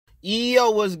Yo,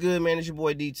 what's good, man? It's your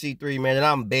boy DT3, man, and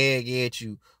I'm back at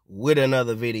you with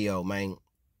another video, man.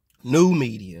 New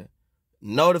media,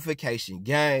 notification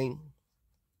gang,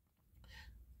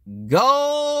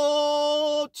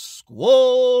 Gold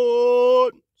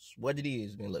Squad. That's what it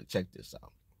is, man. Look, check this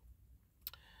out.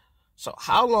 So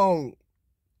how long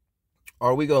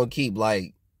are we gonna keep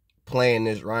playing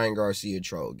this Ryan Garcia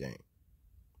troll game?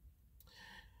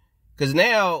 Cause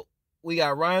now we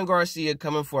got Ryan Garcia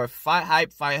coming for a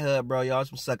hype fight hub, bro. Y'all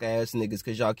some sucker ass niggas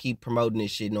because y'all keep promoting this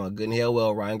shit knowing good and hell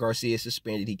well Ryan Garcia is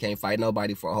suspended. He can't fight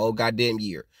nobody for a whole goddamn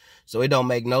year. So it don't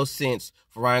make no sense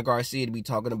for Ryan Garcia to be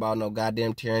talking about no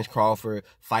goddamn Terrence Crawford,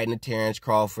 fighting the Terrence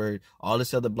Crawford, all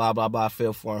this other blah, blah, blah,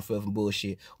 filth and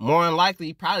bullshit. More than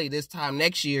likely, probably this time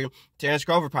next year, Terrence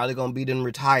Crawford probably gonna be done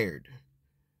retired.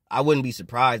 I wouldn't be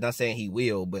surprised, not saying he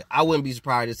will, but I wouldn't be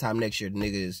surprised this time next year the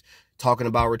nigga is talking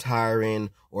about retiring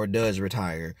or does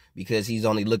retire because he's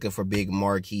only looking for big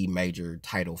marquee major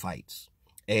title fights.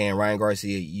 And Ryan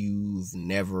Garcia, you've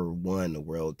never won a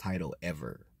world title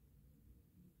ever.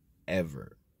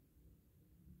 Ever.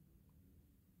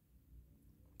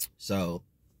 So,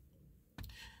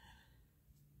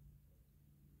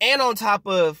 and on top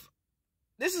of,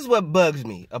 this is what bugs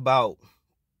me about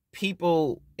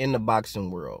people in the boxing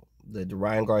world. The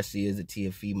Ryan Garcias, the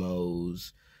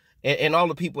Tiafimos, and all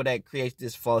the people that create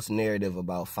this false narrative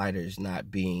about fighters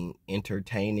not being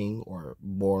entertaining or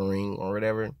boring or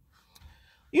whatever.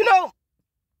 You know,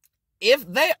 if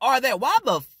they are that, why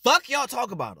the fuck y'all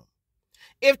talk about them?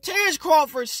 If Terrence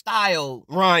Crawford's style,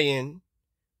 Ryan,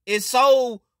 is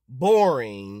so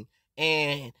boring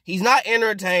and he's not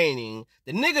entertaining,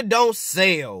 the nigga don't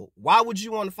sell, why would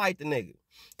you want to fight the nigga?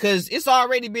 Because it's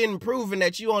already been proven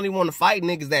that you only want to fight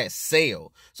niggas that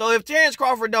sell. So if Terrence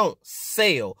Crawford don't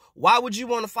sell, why would you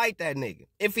want to fight that nigga?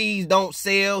 If he don't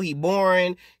sell, he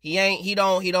boring, he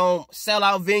don't sell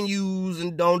out venues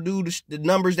and don't do the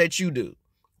numbers that you do,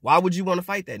 why would you want to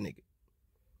fight that nigga?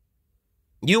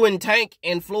 You and Tank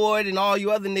and Floyd and all you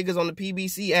other niggas on the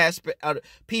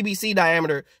PBC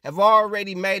diameter have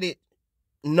already made it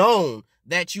known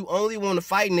that you only want to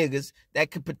fight niggas that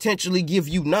could potentially give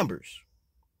you numbers.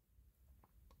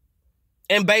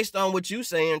 And based on what you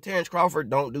saying, Terrence Crawford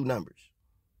don't do numbers.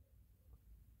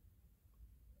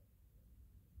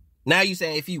 Now you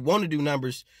saying if you want to do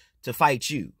numbers to fight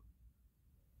you,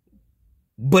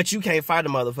 but you can't fight a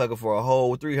motherfucker for a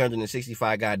whole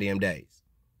 365 goddamn days.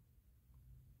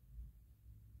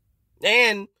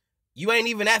 And you ain't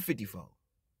even at 54.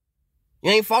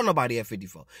 You ain't fought nobody at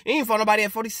 54. You ain't fought nobody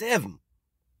at 47.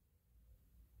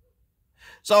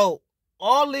 So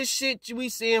all this shit we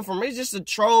seeing from it's just a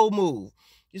troll move.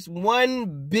 Just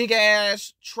one big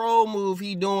ass troll move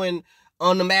he doing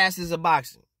on the masses of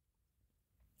boxing.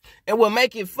 And what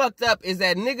make it fucked up is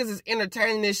that niggas is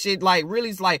entertaining this shit really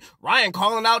it's like Ryan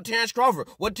calling out Terrence Crawford.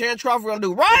 What Terrence Crawford gonna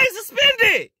do? Ryan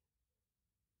suspended!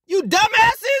 You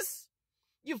dumbasses!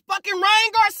 You fucking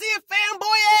Ryan Garcia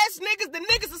fanboy ass niggas, the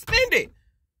nigga suspended.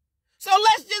 So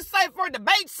let's just say for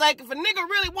debate's sake, if a nigga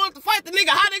really wants to fight the nigga,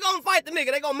 how they gonna fight the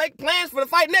nigga? They gonna make plans for the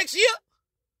fight next year?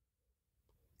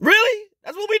 Really?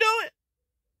 That's what we doing?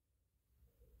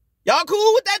 Y'all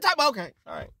cool with that type? Okay,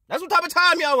 all right. That's what type of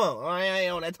time y'all want. I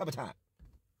ain't on that type of time.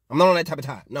 I'm not on that type of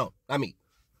time. No, not me.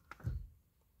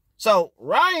 So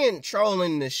Ryan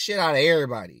trolling the shit out of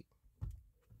everybody.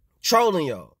 Trolling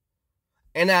y'all.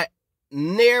 And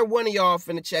near one of y'all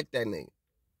finna check that nigga.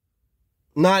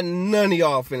 None of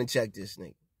y'all finna check this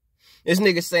nigga. This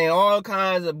nigga saying all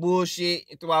kinds of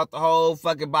bullshit throughout the whole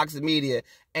fucking boxing media.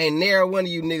 Ain't near one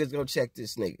of you niggas gonna check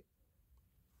this nigga.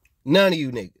 None of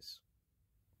you niggas.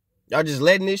 Y'all just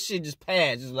letting this shit just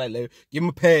pass. Just give him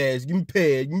a pass, give him a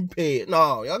pass, give him a pass.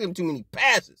 No, y'all give him too many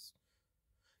passes.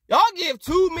 Y'all give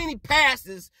too many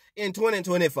passes in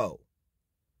 2024.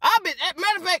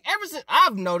 Matter of fact, ever since,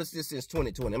 I've noticed this since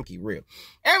 2020, I'm gonna keep real.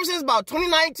 Ever since about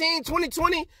 2019,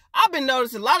 2020, I've been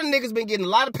noticing a lot of niggas been getting a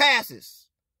lot of passes.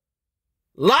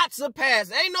 Lots of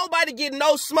passes. Ain't nobody getting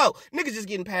no smoke. Niggas just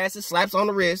getting passes, slaps on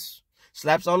the wrist,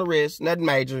 nothing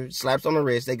major, slaps on the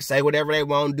wrist. They can say whatever they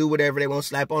want, do whatever they want,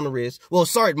 slap on the wrist. Well,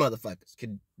 sorry motherfuckers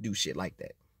could do shit like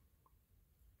that.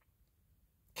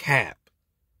 Cap.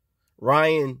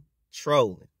 Ryan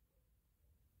trolling.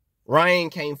 Ryan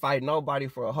can't fight nobody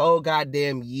for a whole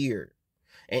goddamn year.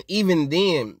 And even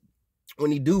then,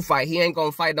 when he do fight, he ain't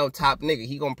gonna fight no top nigga.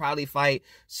 He gonna probably fight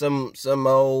some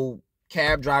old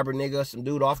cab driver nigga, some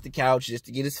dude off the couch just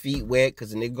to get his feet wet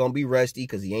because the nigga gonna be rusty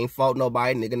because he ain't fought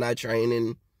nobody. Nigga not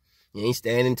training. He ain't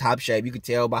staying in top shape. You can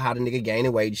tell by how the nigga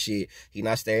gaining weight and shit. He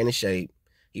not staying in shape.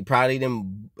 He probably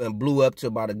blew up to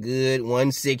about a good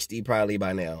 160 probably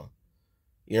by now.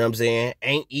 You know what I'm saying?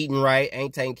 Ain't eating right,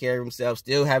 ain't taking care of himself,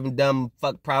 still having dumb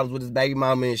fuck problems with his baby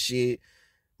mama and shit.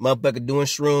 Motherfucker doing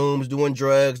shrooms, doing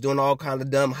drugs, doing all kind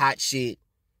of dumb hot shit.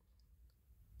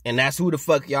 And that's who the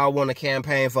fuck y'all want to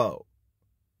campaign for.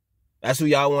 That's who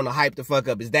y'all want to hype the fuck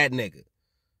up, is that nigga.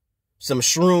 Some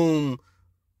shroom,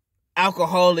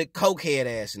 alcoholic, cokehead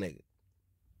ass nigga.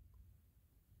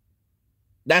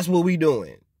 That's what we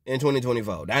doing in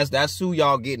 2024. That's who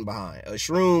y'all getting behind. A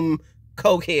shroom,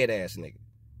 cokehead ass nigga.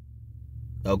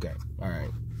 Okay, all right.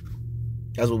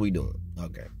 That's what we doing.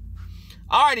 Okay.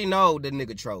 I already know the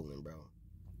nigga trolling, bro.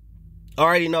 I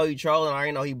already know he trolling. I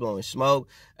already know he blowing smoke.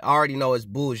 I already know it's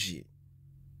bullshit.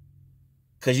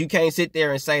 Because you can't sit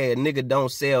there and say a nigga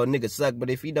don't sell, a nigga suck. But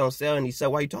if he don't sell and he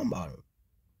suck, why you talking about him?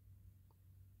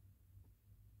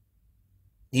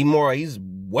 He's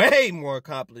way more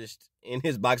accomplished in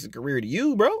his boxing career to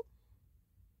you, bro.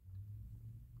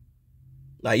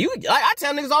 Like, I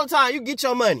tell niggas all the time, you get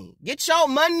your money. Get your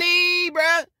money,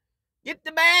 bruh. Get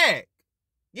the bag.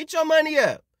 Get your money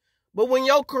up. But when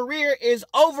your career is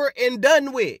over and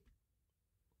done with,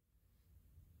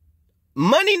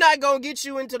 money not gonna get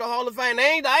you into the Hall of Fame.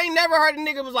 I ain't never heard a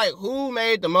nigga was like, who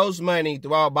made the most money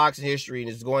throughout boxing history and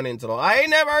is going into the... I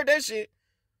ain't never heard that shit.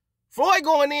 Floyd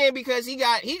going in because he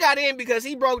got in because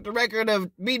he broke the record of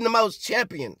beating the most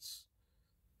champions.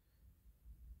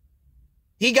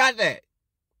 He got that.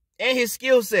 And his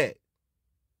skill set.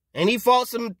 And he fought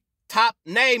some top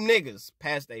name niggas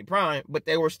past their prime, but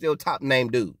they were still top name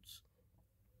dudes.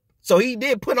 So he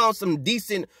did put on some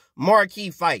decent marquee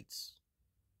fights.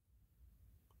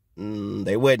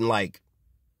 They wasn't like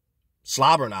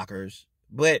slobber knockers,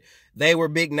 but they were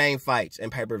big name fights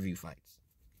and pay-per-view fights.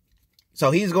 So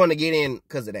he's going to get in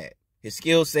because of that. His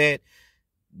skill set,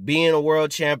 being a world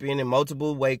champion in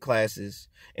multiple weight classes,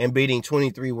 and beating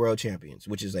 23 world champions,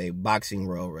 which is a boxing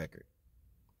world record.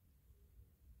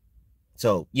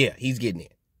 So, yeah, he's getting in.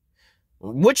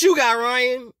 What you got,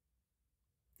 Ryan?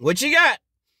 What you got?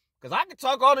 Because I can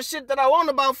talk all the shit that I want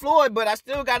about Floyd, but I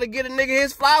still got to get a nigga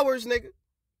his flowers, nigga.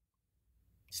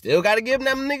 Still got to give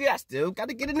them nigga. I still got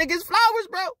to get a nigga his flowers,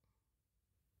 bro.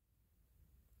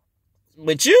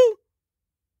 But you?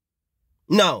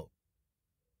 No.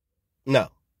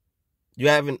 You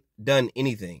haven't done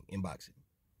anything in boxing.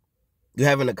 You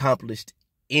haven't accomplished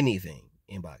anything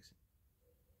in boxing.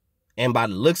 And by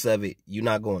the looks of it, you're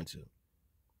not going to.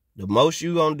 The most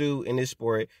you're going to do in this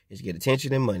sport is get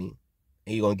attention and money,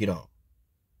 and you're going to get on.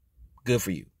 Good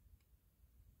for you.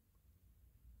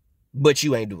 But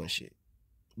you ain't doing shit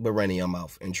but running your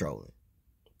mouth and trolling.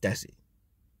 That's it.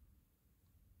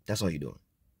 That's all you're doing.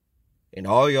 And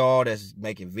all y'all that's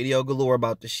making video galore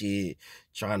about the shit,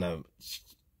 trying to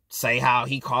say how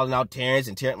he calling out Terrence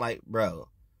and Terrence, like, bro,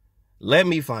 let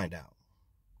me find out.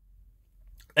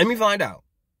 Let me find out.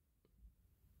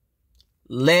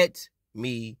 Let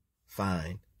me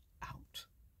find out.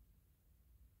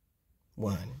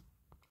 One.